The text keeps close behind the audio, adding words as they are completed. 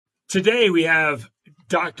Today we have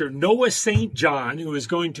Dr. Noah St. John, who is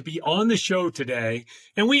going to be on the show today.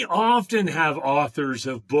 And we often have authors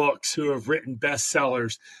of books who have written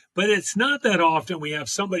bestsellers, but it's not that often we have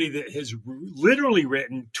somebody that has literally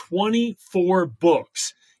written 24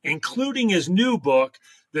 books, including his new book,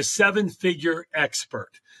 The Seven-Figure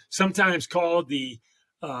Expert, sometimes called the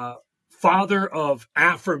father of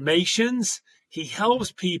affirmations. He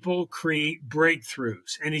helps people create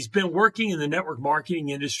breakthroughs, and he's been working in the network marketing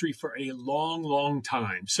industry for a long, long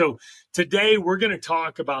time. So today we're going to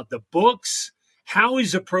talk about the books, how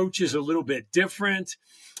his approach is a little bit different,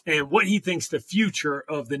 and what he thinks the future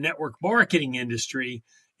of the network marketing industry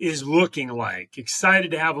is looking like.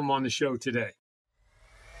 Excited to have him on the show today.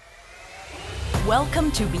 Welcome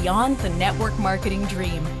to Beyond the Network Marketing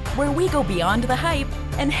Dream, where we go beyond the hype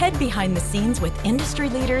and head behind the scenes with industry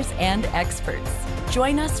leaders and experts.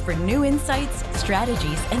 Join us for new insights,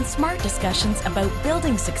 strategies, and smart discussions about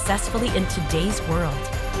building successfully in today's world.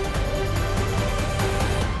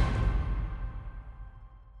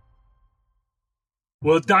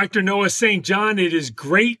 Well, Dr. Noah St. John, it is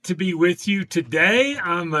great to be with you today.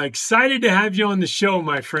 I'm excited to have you on the show,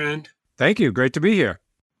 my friend. Thank you. Great to be here.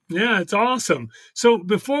 Yeah, it's awesome. So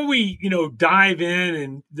before we, dive in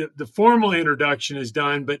and the formal introduction is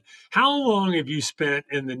done, but how long have you spent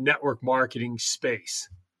in the network marketing space?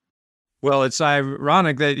 Well, it's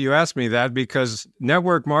ironic that you asked me that because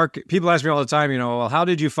people ask me all the time, well, how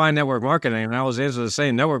did you find network marketing? And I always answer the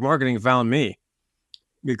same, network marketing found me.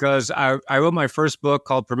 Because I wrote my first book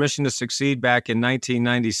called Permission to Succeed back in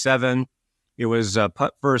 1997. It was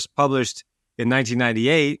first published in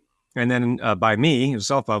 1998. And then by me, it was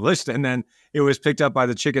self-published, and then it was picked up by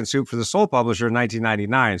the Chicken Soup for the Soul publisher in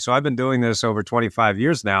 1999. So I've been doing this over 25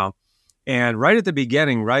 years now. And right at the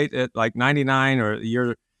beginning, right at like 99 or the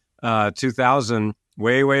year 2000,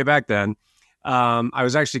 way back then, I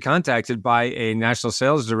was actually contacted by a national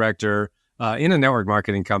sales director in a network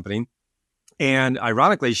marketing company. And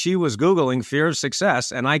ironically, she was Googling fear of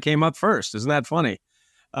success, and I came up first. Isn't that funny?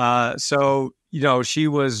 She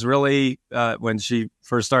was really, when she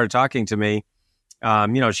first started talking to me,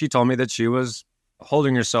 she told me that she was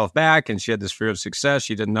holding herself back and she had this fear of success.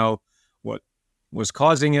 She didn't know what was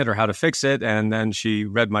causing it or how to fix it. And then she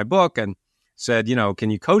read my book and said, can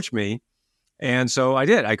you coach me? And so I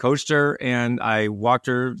did. I coached her and I walked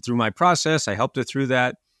her through my process. I helped her through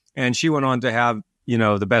that. And she went on to have,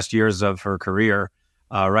 the best years of her career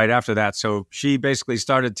right after that. So she basically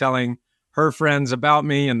started telling her friends about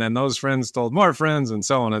me, and then those friends told more friends, and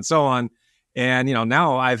so on and so on. And,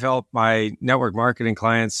 now I've helped my network marketing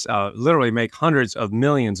clients literally make hundreds of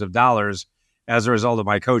millions of dollars as a result of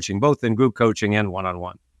my coaching, both in group coaching and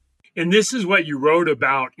one-on-one. And this is what you wrote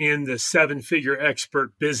about in the Seven-Figure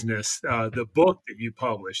Expert Business, the book that you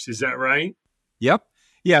published. Is that right? Yep.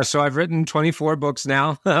 Yeah. So I've written 24 books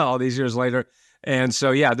now, all these years later. And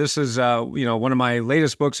so, this is, one of my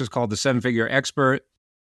latest books is called The Seven-Figure Expert,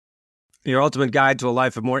 Your Ultimate Guide to a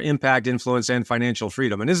Life of More Impact, Influence, and Financial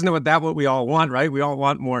Freedom. And isn't what we all want, right? We all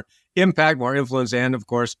want more impact, more influence, and, of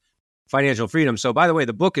course, financial freedom. So, by the way,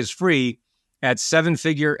 the book is free at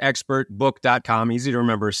sevenfigureexpertbook.com. Easy to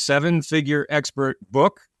remember,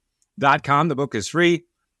 sevenfigureexpertbook.com. The book is free.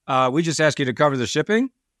 We just ask you to cover the shipping.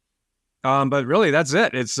 But really, that's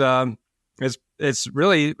it. It's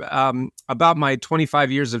really about my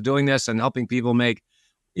 25 years of doing this and helping people make,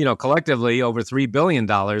 collectively over $3 billion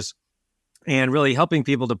and really helping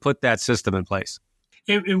people to put that system in place.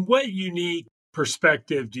 And what unique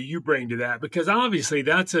perspective do you bring to that? Because obviously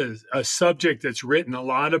that's a subject that's written a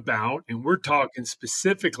lot about, and we're talking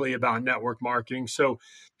specifically about network marketing. So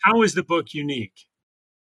how is the book unique?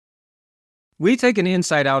 We take an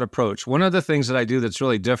inside-out approach. One of the things that I do that's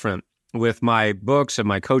really different with my books and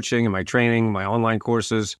my coaching and my training, my online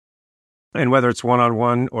courses, and whether it's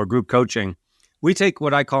one-on-one or group coaching, we take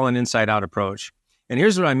what I call an inside-out approach. And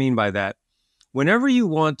here's what I mean by that. Whenever you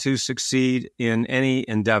want to succeed in any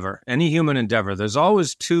endeavor, any human endeavor, there's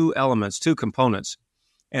always two elements, two components.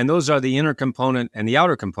 And those are the inner component and the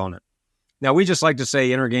outer component. Now, we just like to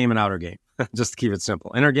say inner game and outer game, just to keep it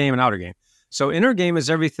simple. Inner game and outer game. So inner game is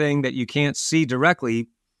everything that you can't see directly,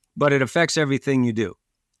 but it affects everything you do,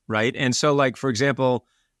 right? And so, like, for example,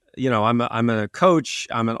 I'm a coach,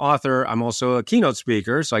 I'm an author, I'm also a keynote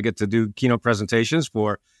speaker. So I get to do keynote presentations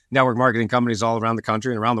for network marketing companies all around the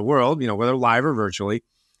country and around the world, whether live or virtually.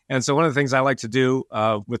 And so one of the things I like to do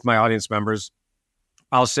with my audience members,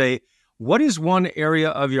 I'll say, what is one area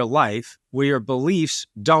of your life where your beliefs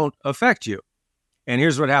don't affect you? And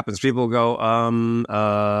here's what happens. People go, and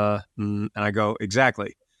I go,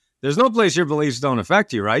 exactly. There's no place your beliefs don't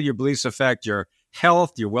affect you, right? Your beliefs affect your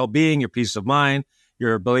health, your well-being, your peace of mind,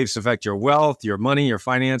 Your beliefs affect your wealth, your money, your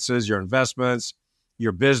finances, your investments,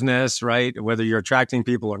 your business, right? Whether you're attracting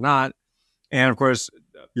people or not. And of course,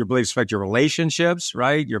 your beliefs affect your relationships,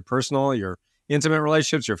 right? Your personal, your intimate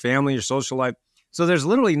relationships, your family, your social life. So there's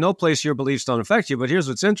literally no place your beliefs don't affect you. But here's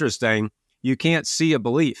what's interesting. You can't see a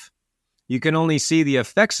belief. You can only see the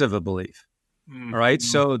effects of a belief. All right.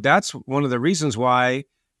 So that's one of the reasons why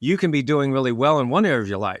you can be doing really well in one area of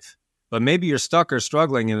your life, but maybe you're stuck or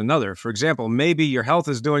struggling in another. For example, maybe your health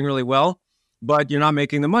is doing really well, but you're not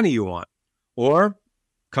making the money you want. Or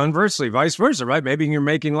conversely, vice versa, right? Maybe you're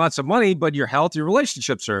making lots of money, but your health, your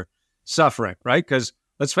relationships are suffering, right? Because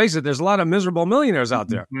let's face it, there's a lot of miserable millionaires out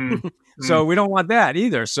there. So we don't want that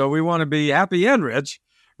either. So we want to be happy and rich,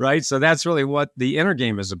 right? So that's really what the inner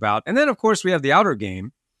game is about. And then, of course, we have the outer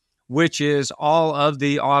game, which is all of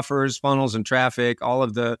the offers, funnels, and traffic, all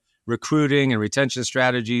of the recruiting and retention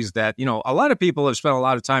strategies that, a lot of people have spent a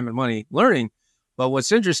lot of time and money learning. But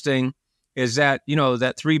what's interesting is that,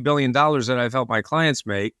 that $3 billion that I've helped my clients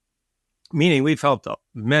make, meaning we've helped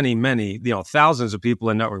many, thousands of people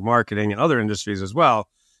in network marketing and other industries as well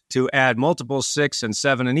to add multiple 6 and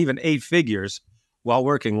 7 and even 8 figures while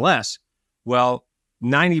working less. Well,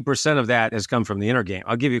 90% of that has come from the inner game.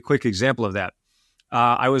 I'll give you a quick example of that.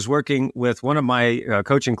 I was working with one of my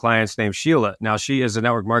coaching clients named Sheila. Now, she is a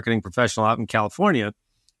network marketing professional out in California,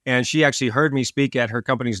 and she actually heard me speak at her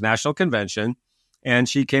company's national convention. And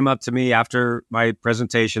she came up to me after my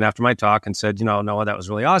presentation, after my talk, and said, Noah, that was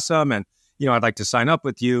really awesome. And, I'd like to sign up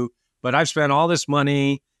with you, but I've spent all this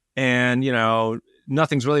money and,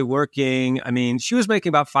 nothing's really working. I mean, she was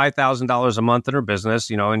making about $5,000 a month in her business,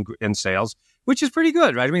 in sales, which is pretty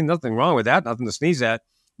good, right? I mean, nothing wrong with that, nothing to sneeze at.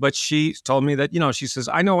 But she told me that, she says,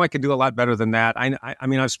 I know I could do a lot better than that. I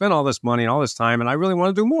mean, I've spent all this money and all this time, and I really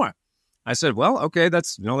want to do more. I said, well, okay,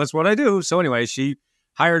 that's what I do. So anyway, she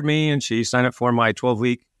hired me and she signed up for my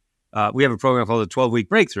 12-week. We have a program called the 12-week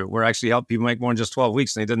breakthrough, where I actually help people make more than just 12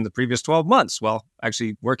 weeks than they did in the previous 12 months. Well,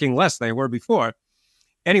 actually working less than they were before.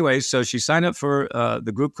 Anyway, so she signed up for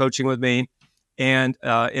the group coaching with me. And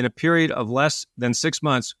in a period of less than 6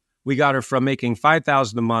 months, we got her from making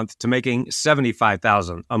 $5,000 a month to making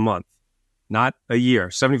 $75,000 a month, not a year,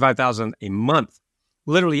 $75,000 a month,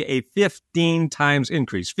 literally a 15 times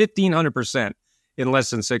increase, 1,500% in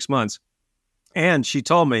less than 6 months. And she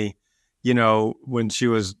told me, when she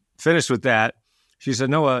was finished with that, she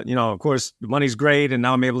said, Noah, of course, the money's great. And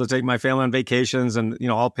now I'm able to take my family on vacations and,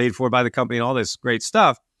 all paid for by the company and all this great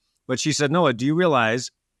stuff. But she said, Noah, do you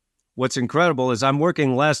realize what's incredible is I'm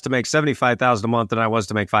working less to make $75,000 a month than I was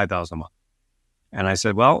to make $5,000 a month. And I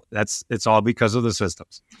said, well, it's all because of the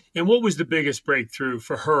systems. And what was the biggest breakthrough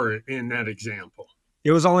for her in that example?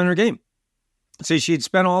 It was all inner game. See, she'd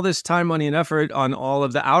spent all this time, money, and effort on all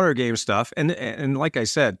of the outer game stuff. And like I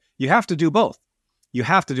said, you have to do both. You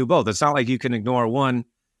have to do both. It's not like you can ignore one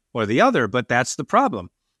or the other, but that's the problem,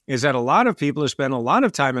 is that a lot of people have spent a lot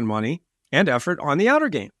of time and money and effort on the outer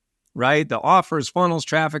game. Right? The offers, funnels,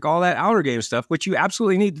 traffic, all that outer game stuff, which you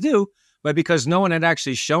absolutely need to do. But because no one had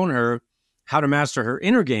actually shown her how to master her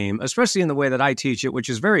inner game, especially in the way that I teach it, which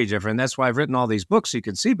is very different. That's why I've written all these books you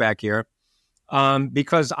can see back here,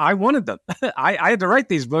 because I wanted them. I had to write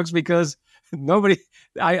these books because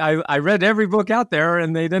I read every book out there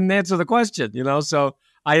and they didn't answer the question, so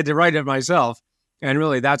I had to write it myself. And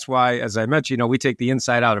really, that's why, as I mentioned, we take the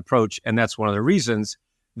inside out approach. And that's one of the reasons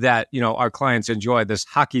that, our clients enjoy this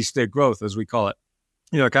hockey stick growth, as we call it,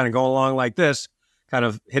 kind of going along like this, kind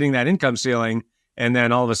of hitting that income ceiling. And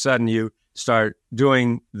then all of a sudden you start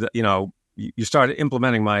doing you start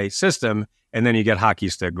implementing my system, and then you get hockey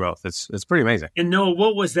stick growth. It's pretty amazing. And Noah,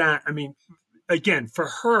 what was that? I mean, again, for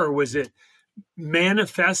her, was it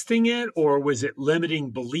manifesting it, or was it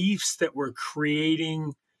limiting beliefs that were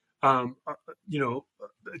creating,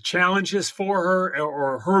 challenges for her,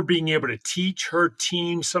 or her being able to teach her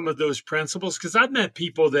team some of those principles? Because I've met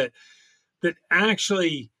people that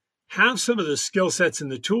actually have some of the skill sets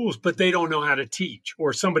and the tools, but they don't know how to teach,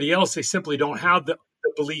 or somebody else, they simply don't have the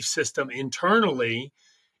belief system internally.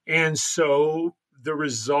 And so the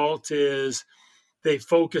result is they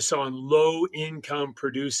focus on low income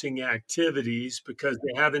producing activities because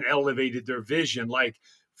they haven't elevated their vision. Like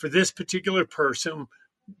for this particular person,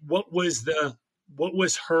 what was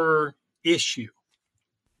her issue?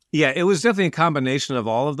 Yeah, it was definitely a combination of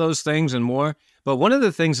all of those things and more. But one of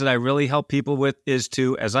the things that I really help people with is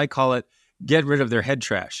to, as I call it, get rid of their head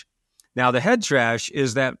trash. Now, the head trash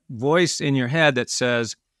is that voice in your head that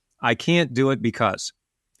says, I can't do it because.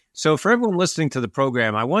 So for everyone listening to the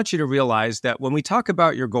program, I want you to realize that when we talk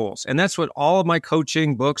about your goals, and that's what all of my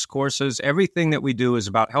coaching, books, courses, everything that we do is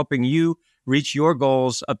about helping you reach your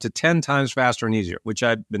goals up to 10 times faster and easier, which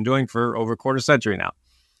I've been doing for over a quarter century now.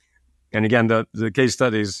 And again, the case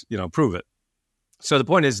studies, prove it. So the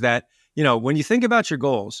point is that, when you think about your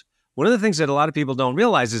goals, one of the things that a lot of people don't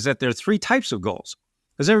realize is that there are three types of goals.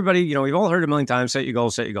 Because everybody, we've all heard a million times, set your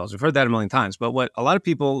goals, set your goals. We've heard that a million times. But what a lot of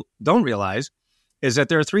people don't realize is that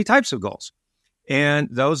there are three types of goals. And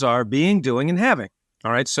those are being, doing, and having.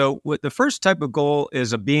 All right. So the first type of goal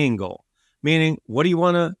is a being goal, meaning what do you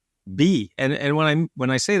want to be? And when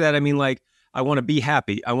I say that, I mean, like, I want to be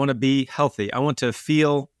happy. I want to be healthy. I want to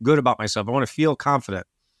feel good about myself. I want to feel confident.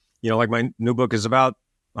 Like my new book is about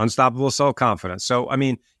unstoppable self-confidence. So, I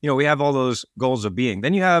mean, we have all those goals of being.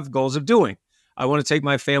 Then you have goals of doing. I want to take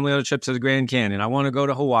my family on a trip to the Grand Canyon. I want to go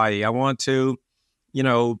to Hawaii. I want to,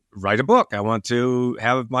 write a book. I want to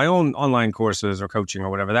have my own online courses or coaching or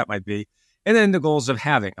whatever that might be. And then the goals of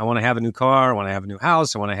having. I want to have a new car. I want to have a new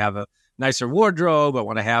house. I want to have a nicer wardrobe. I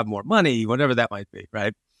want to have more money, whatever that might be,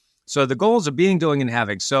 right? So the goals of being, doing, and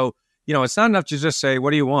having. So, it's not enough to just say,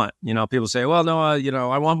 what do you want? People say, well, no,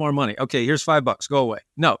 I want more money. Okay, here's $5. Go away.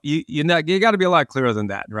 No, you got to be a lot clearer than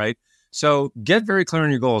that, right? So get very clear on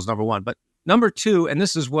your goals, number one. But number two, and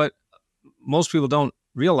this is what most people don't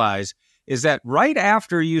realize, is that right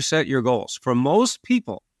after you set your goals, for most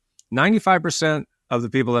people, 95% of the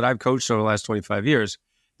people that I've coached over the last 25 years,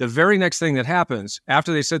 the very next thing that happens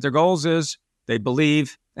after they set their goals is they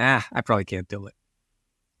believe, I probably can't do it,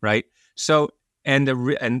 right? So, and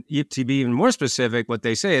to be even more specific, what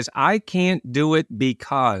they say is, I can't do it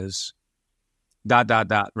because ...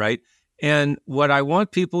 right? And what I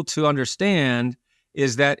want people to understand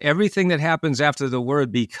is that everything that happens after the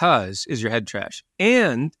word because is your head trash.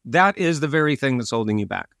 And that is the very thing that's holding you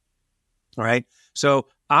back. All right. So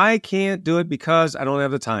I can't do it because I don't have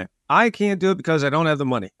the time. I can't do it because I don't have the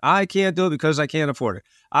money. I can't do it because I can't afford it.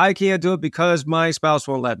 I can't do it because my spouse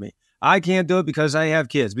won't let me. I can't do it because I have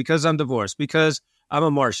kids, because I'm divorced, because I'm a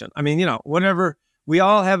Martian. I mean, whatever. We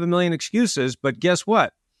all have a million excuses, but guess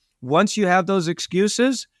what? Once you have those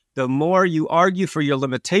excuses, the more you argue for your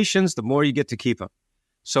limitations, the more you get to keep them.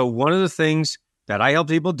 So one of the things that I help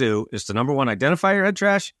people do is to, number one, identify your head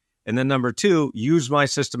trash. And then number two, use my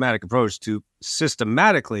systematic approach to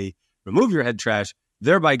systematically remove your head trash,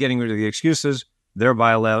 thereby getting rid of the excuses,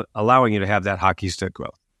 thereby allowing you to have that hockey stick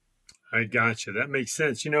growth. I gotcha. That makes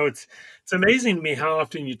sense. It's amazing to me how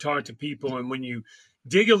often you talk to people, and when you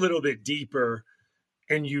dig a little bit deeper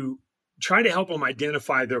and you try to help them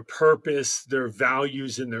identify their purpose, their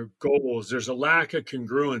values, and their goals, there's a lack of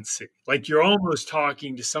congruency. Like you're almost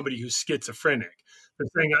talking to somebody who's schizophrenic. They're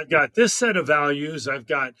saying, I've got this set of values.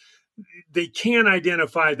 They can't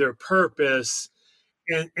identify their purpose.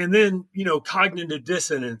 And then, cognitive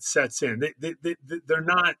dissonance sets in.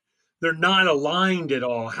 They're not aligned at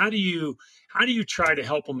all. How do you try to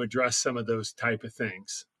help them address some of those type of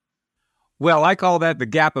things? Well, I call that the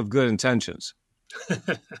gap of good intentions.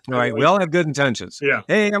 All right. We all have good intentions. Yeah.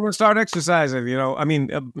 Hey, I'm going to start exercising.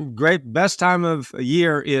 Great. Best time of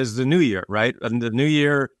year is the new year, right? And the new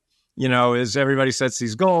year, is everybody sets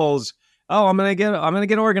these goals. Oh, I'm going to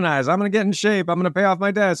get organized. I'm going to get in shape. I'm going to pay off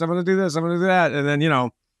my debts. I'm going to do this. I'm going to do that. And then,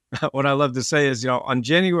 what I love to say is, on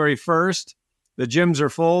January 1st, the gyms are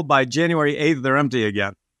full. By January 8th, they're empty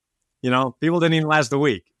again. People didn't even last a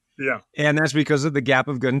week. Yeah. And that's because of the gap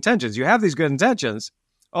of good intentions. You have these good intentions.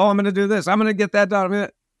 Oh, I'm going to do this. I'm going to get that done.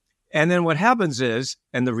 And then what happens is,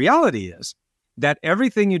 and the reality is, that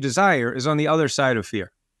everything you desire is on the other side of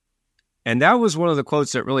fear. And that was one of the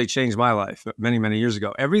quotes that really changed my life many, many years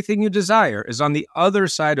ago. Everything you desire is on the other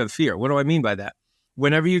side of fear. What do I mean by that?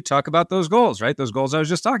 Whenever you talk about those goals, right? Those goals I was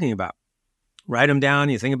just talking about, write them down,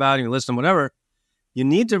 you think about them, you list them, whatever. You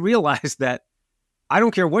need to realize that I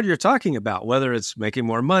don't care what you're talking about, whether it's making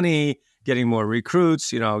more money, getting more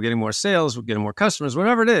recruits, getting more sales, getting more customers,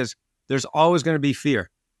 whatever it is, there's always going to be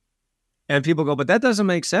fear. And people go, but that doesn't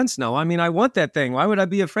make sense. No, I mean, I want that thing. Why would I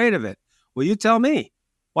be afraid of it? Well, you tell me.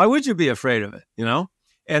 Why would you be afraid of it?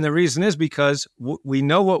 And the reason is because we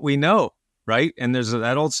know what we know, right? And there's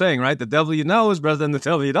that old saying, right? The devil you know is better than the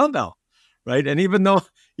devil you don't know, right? And even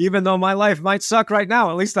though my life might suck right now,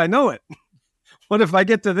 at least I know it. What if I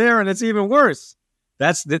get to there and it's even worse?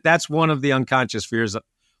 That's one of the unconscious fears that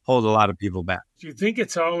hold a lot of people back. Do you think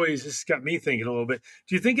it's always, this got me thinking a little bit,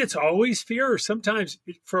 do you think it's always fear, or sometimes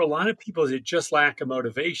for a lot of people, is it just lack of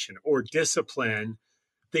motivation or discipline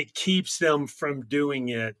that keeps them from doing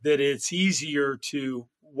it, that it's easier to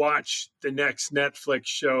watch the next Netflix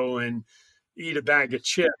show and eat a bag of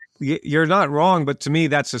chips? You're not wrong, but to me,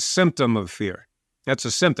 that's a symptom of fear. That's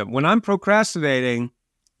a symptom. When I'm procrastinating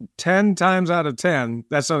 10 times out of 10,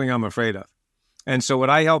 that's something I'm afraid of. And so what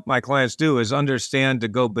I help my clients do is understand to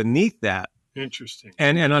go beneath that Interesting.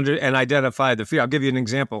 and identify the fear. I'll give you an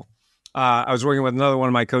example. I was working with another one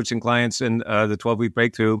of my coaching clients in the 12-week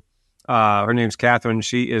breakthrough. Her name's Catherine.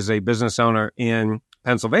 She is a business owner in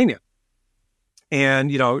Pennsylvania.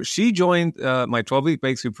 And, she joined my 12-week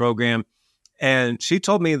breakthrough program. And she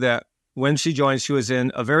told me that when she joined, she was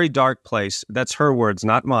in a very dark place. That's her words,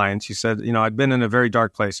 not mine. She said, I'd been in a very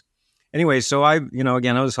dark place. Anyway, so I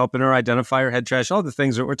was helping her identify her head trash, all the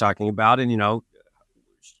things that we're talking about, and,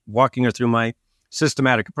 walking her through my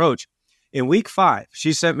systematic approach. In week 5,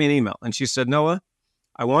 she sent me an email and she said, Noah,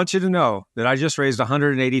 I want you to know that I just raised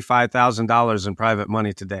 $185,000 in private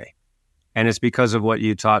money today. And it's because of what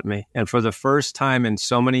you taught me. And for the first time in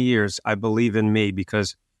so many years, I believe in me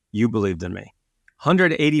because you believed in me.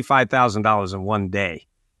 $185,000 in one day.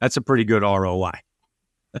 That's a pretty good ROI.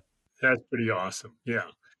 That's pretty awesome. Yeah.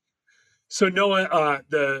 So Noah,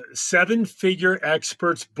 the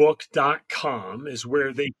sevenfigureexpertsbook.com is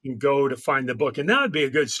where they can go to find the book. And that would be a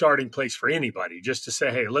good starting place for anybody, just to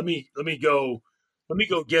say, hey, let me go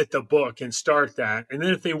get the book and start that. And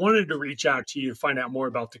then if they wanted to reach out to you to find out more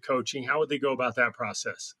about the coaching, how would they go about that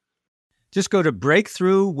process? Just go to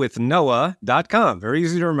breakthroughwithnoah.com. Very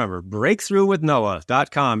easy to remember,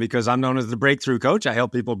 breakthroughwithnoah.com, because I'm known as the breakthrough coach. I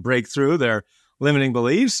help people break through their limiting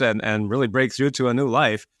beliefs and really break through to a new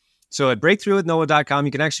life. So at breakthroughwithnoah.com,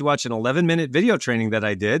 you can actually watch an 11-minute video training that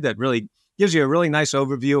I did that really gives you a really nice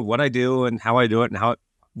overview of what I do and how I do it and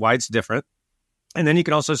why it's different. And then you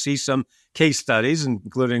can also see some case studies,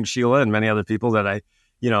 including Sheila and many other people that I,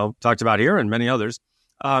 talked about here and many others.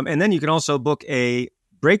 And then you can also book a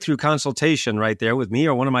breakthrough consultation right there with me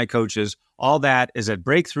or one of my coaches. All that is at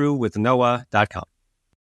breakthroughwithnoah.com.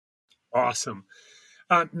 Awesome.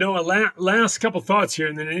 Noah, last couple thoughts here,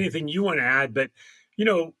 and then anything you want to add. But,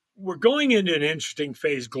 we're going into an interesting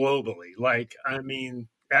phase globally.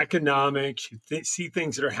 Economics, you see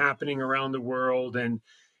things that are happening around the world. And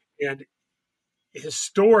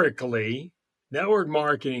historically, network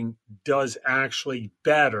marketing does actually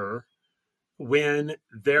better when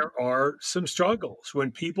there are some struggles,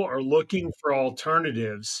 when people are looking for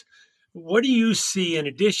alternatives. What do you see in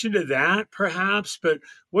addition to that, perhaps? But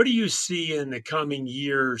what do you see in the coming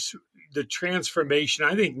years, the transformation?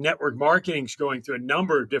 I think network marketing is going through a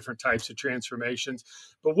number of different types of transformations.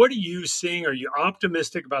 But what are you seeing? Are you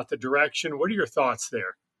optimistic about the direction? What are your thoughts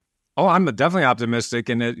there? Oh, I'm definitely optimistic.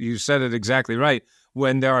 And you said it exactly right.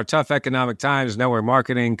 When there are tough economic times, network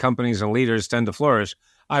marketing companies and leaders tend to flourish.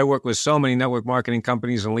 I work with so many network marketing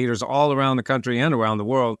companies and leaders all around the country and around the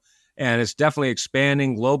world, and it's definitely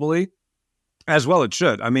expanding globally, as well it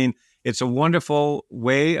should. I mean, it's a wonderful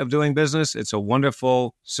way of doing business. It's a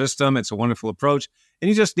wonderful system. It's a wonderful approach. And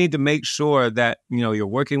you just need to make sure that, you're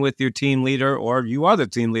working with your team leader, or you are the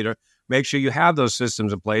team leader. Make sure you have those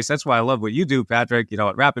systems in place. That's why I love what you do, Patrick,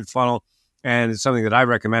 at Rapid Funnel. And it's something that I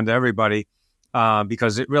recommend to everybody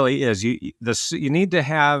because it really is. You need to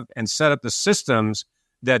have and set up the systems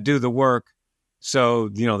that do the work. So,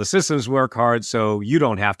 the systems work hard so you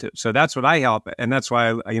don't have to. So that's what I help. And that's why,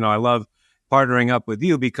 I love partnering up with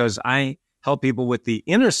you, because I help people with the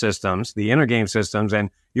inner systems, the inner game systems, and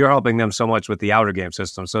you're helping them so much with the outer game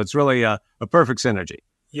systems. So it's really a perfect synergy.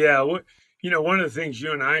 Yeah. One of the things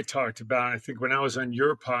you and I talked about, I think when I was on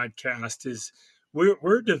your podcast, is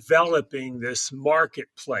we're developing this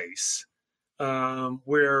marketplace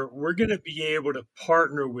where we're going to be able to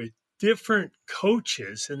partner with different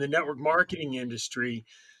coaches in the network marketing industry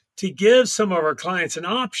to give some of our clients an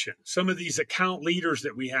option. Some of these account leaders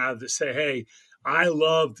that we have that say, hey, I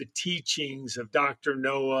love the teachings of Dr.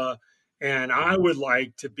 Noah, and I would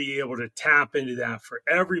like to be able to tap into that for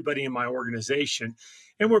everybody in my organization.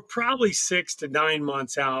 And we're probably 6 to 9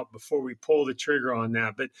 months out before we pull the trigger on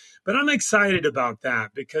that. But I'm excited about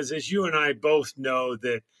that, because as you and I both know,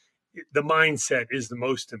 that the mindset is the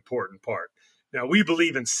most important part. Now, we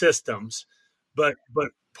believe in systems, but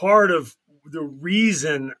part of the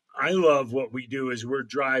reason I love what we do is we're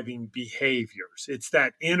driving behaviors. It's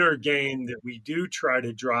that inner game that we do try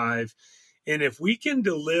to drive. And if we can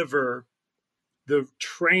deliver the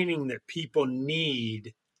training that people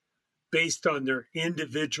need based on their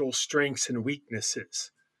individual strengths and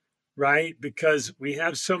weaknesses, right? Because we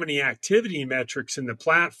have so many activity metrics in the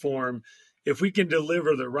platform. If we can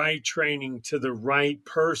deliver the right training to the right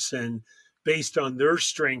person based on their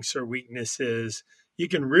strengths or weaknesses, you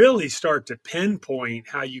can really start to pinpoint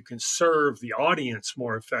how you can serve the audience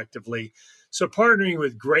more effectively. So partnering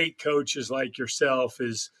with great coaches like yourself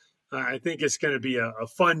is, I think it's going to be a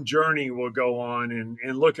fun journey we'll go on,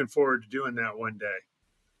 and looking forward to doing that one day.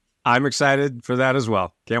 I'm excited for that as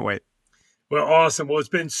well. Can't wait. Well, awesome. Well, it's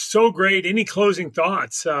been so great. Any closing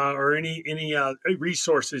thoughts or any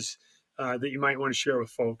resources that you might want to share with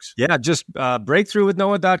folks? Yeah, just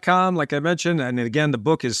breakthroughwithnoah.com, like I mentioned. And again, the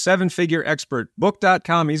book is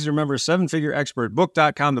sevenfigureexpertbook.com. Easy to remember,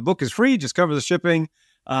 sevenfigureexpertbook.com. The book is free. Just cover the shipping.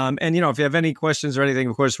 And, if you have any questions or anything,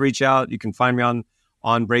 of course, reach out. You can find me on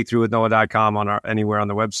breakthroughwithnoah.com, anywhere on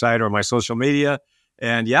the website or my social media.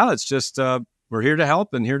 And yeah, it's just, we're here to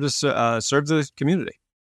help and here to serve the community.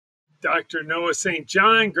 Dr. Noah St.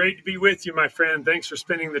 John, great to be with you, my friend. Thanks for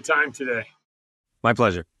spending the time today. My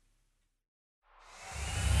pleasure.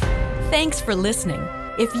 Thanks for listening.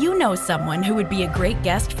 If you know someone who would be a great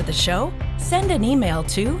guest for the show, send an email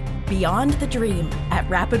to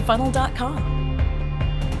beyondthedream@rapidfunnel.com.